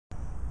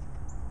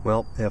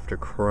Well, after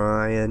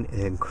crying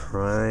and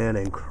crying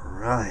and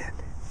crying,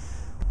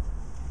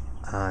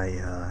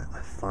 I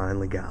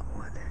finally got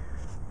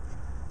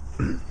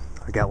one.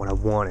 I got what I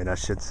wanted, I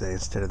should say,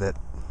 instead of that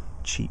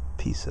cheap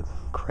piece of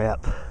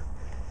crap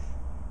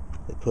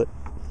they put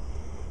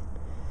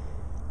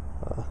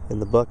in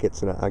the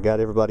buckets. And I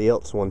got everybody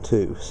else one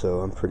too,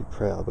 so I'm pretty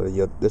proud. But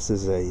this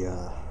is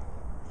a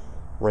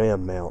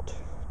RAM mount,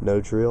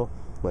 no drill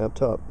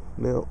laptop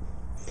mount.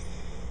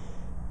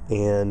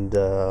 And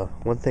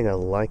one thing I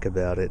like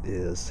about it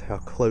is how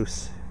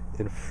close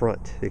in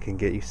front it can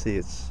get. You see,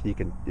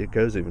 it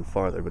goes even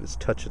farther, but it's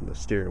touching the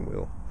steering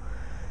wheel.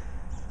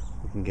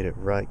 You can get it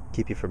right,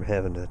 keep you from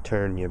having to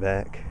turn your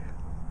back,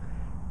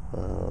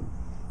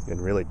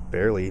 and really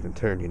barely even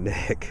turn your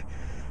neck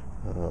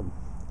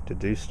to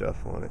do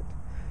stuff on it.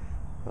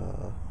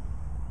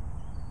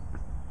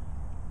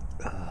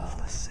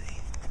 Let's see.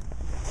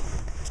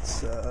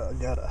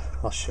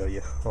 I'll show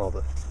you all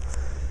the.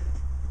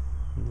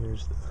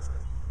 There's the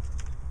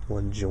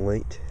one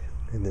joint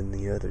and then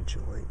the other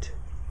joint,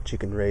 but you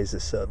can raise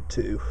this up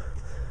too.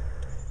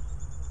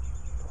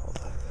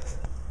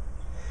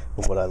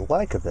 But what I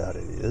like about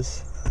it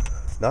is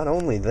not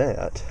only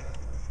that,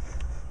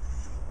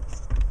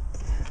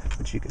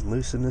 but you can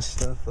loosen this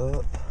stuff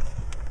up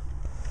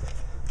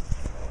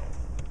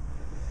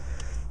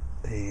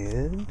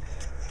and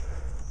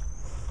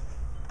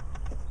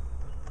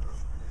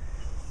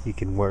you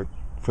can work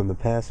from the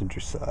passenger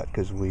side,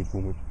 because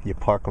when you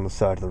park on the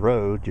side of the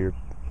road, you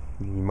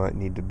might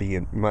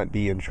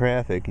be in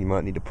traffic. You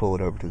might need to pull it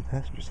over to the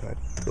passenger side.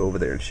 Go over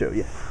there and show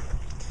you.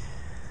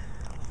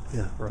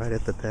 Yeah, right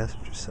at the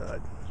passenger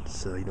side,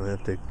 so you don't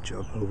have to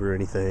jump over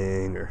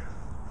anything or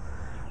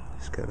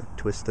just kind of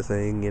twist the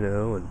thing,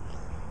 and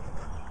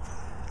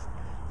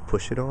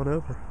push it on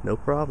over. No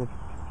problem.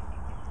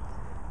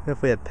 Now,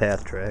 if we had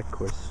Path Track, of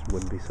course, it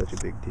wouldn't be such a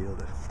big deal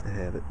to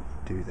have it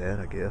do that,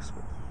 I guess.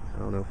 But I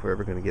don't know if we're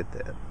ever going to get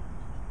that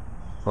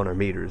on our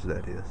meters,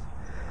 that is.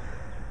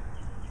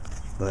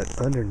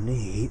 But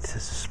underneath is a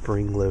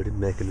spring-loaded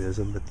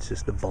mechanism. It's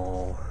just a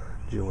ball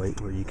joint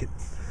where you can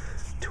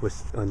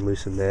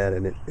unloosen that,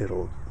 and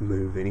it'll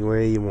move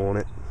anywhere you want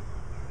it.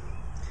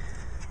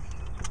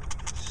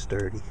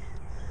 Sturdy.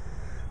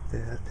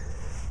 There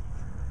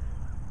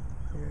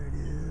it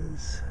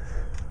is.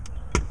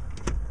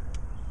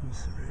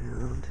 Moves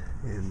around,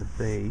 and the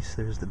base.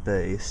 There's the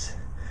base.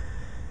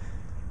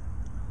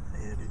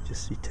 And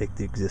you take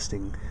the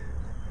existing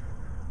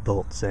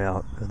bolts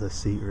out of the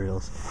seat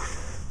rails.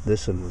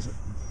 This one was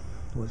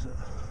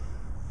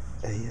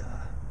a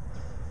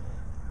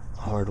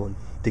hard one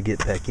to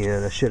get back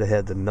in. I should have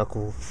had the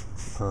knuckle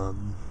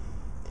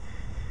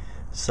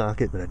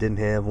socket, but I didn't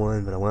have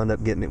one. But I wound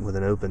up getting it with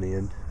an open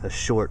end, a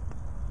short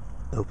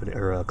open,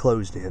 or a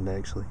closed end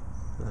actually.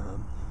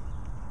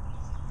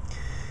 It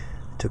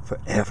took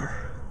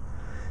forever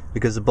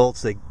because the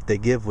bolts they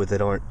give with it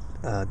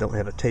don't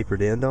have a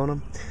tapered end on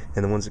them,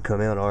 and the ones that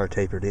come out are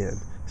tapered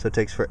in. So it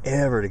takes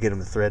forever to get them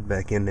to thread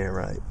back in there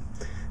right.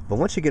 But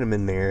once you get them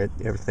in there,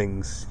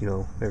 everything's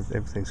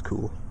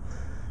cool.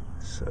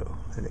 So,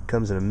 and it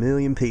comes in a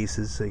million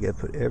pieces, so you got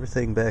to put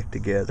everything back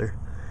together.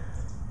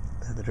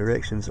 And the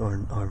directions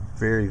are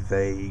very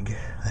vague,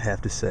 I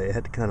have to say. I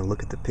had to kind of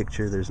look at the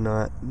picture. There's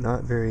not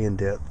very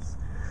in-depth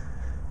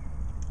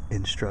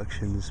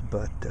instructions,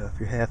 but if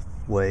you're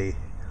halfway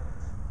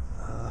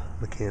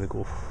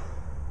mechanically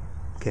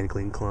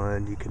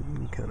inclined, you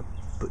can kind of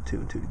put two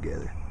and two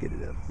together, get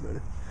it up and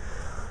running.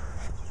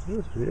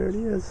 There it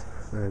is.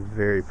 I'm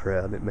very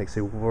proud. It makes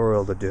a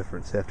world of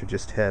difference after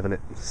just having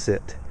it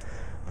sit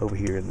over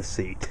here in the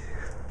seat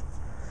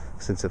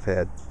since I've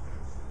had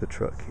the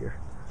truck here.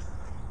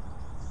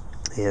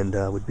 And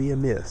would be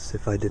amiss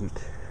if I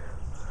didn't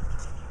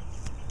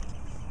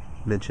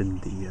mention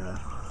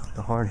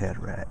the hard hat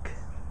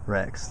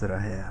racks that I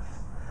have,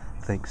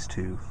 thanks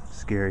to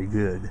Scary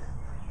Good.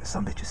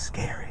 Some bitch is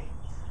scary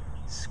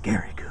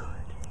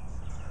good.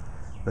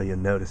 But you'll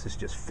notice it's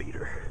just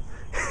feeder.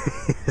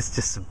 It's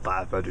just a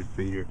 500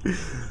 feeder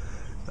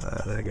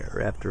that I got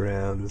wrapped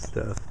around and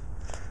stuff.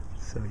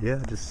 So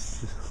yeah,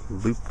 just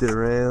looped it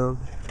around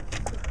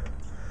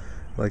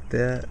like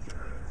that.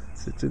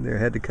 Sits in there.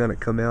 Had to kind of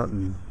come out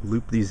and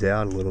loop these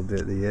out a little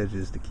bit, the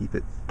edges, to keep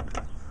it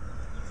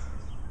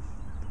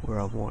where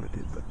I wanted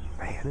it. But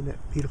man, isn't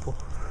that beautiful?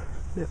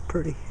 Isn't that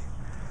pretty?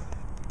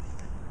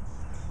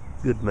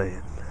 Good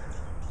man.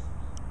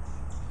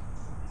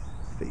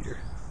 Feeder.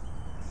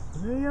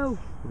 There you go.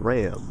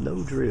 RAM,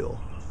 no drill.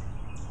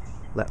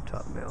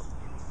 Laptop mount.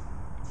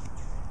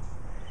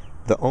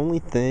 The only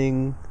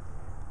thing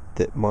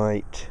that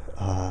might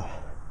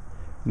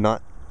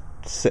not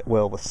sit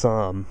well with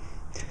some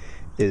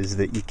is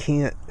that you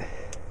can't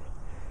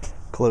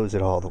close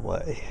it all the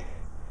way.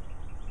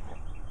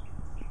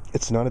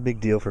 It's not a big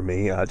deal for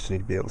me. I just need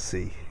to be able to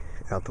see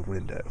out the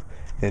window,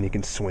 and you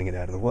can swing it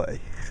out of the way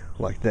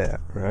like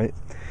that, right?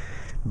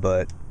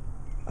 But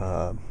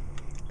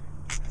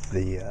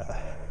the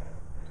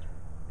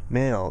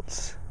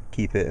mounts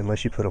keep it,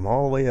 unless you put them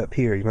all the way up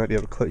here. You might be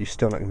able to close. You're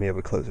still not gonna be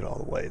able to close it all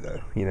the way,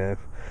 though.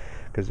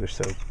 because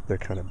they're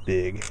kind of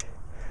big.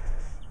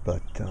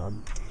 But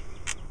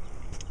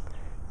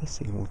that's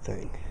the only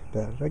thing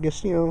about it. I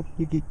guess, you know,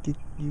 you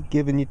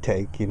give and you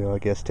take, you know, I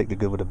guess take the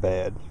good with the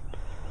bad.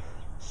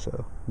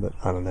 So, but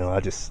I don't know,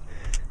 all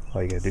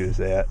you gotta do is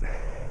that.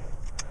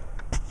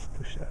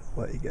 Push that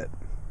away, get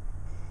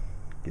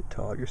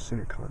tall, your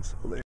center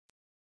console there.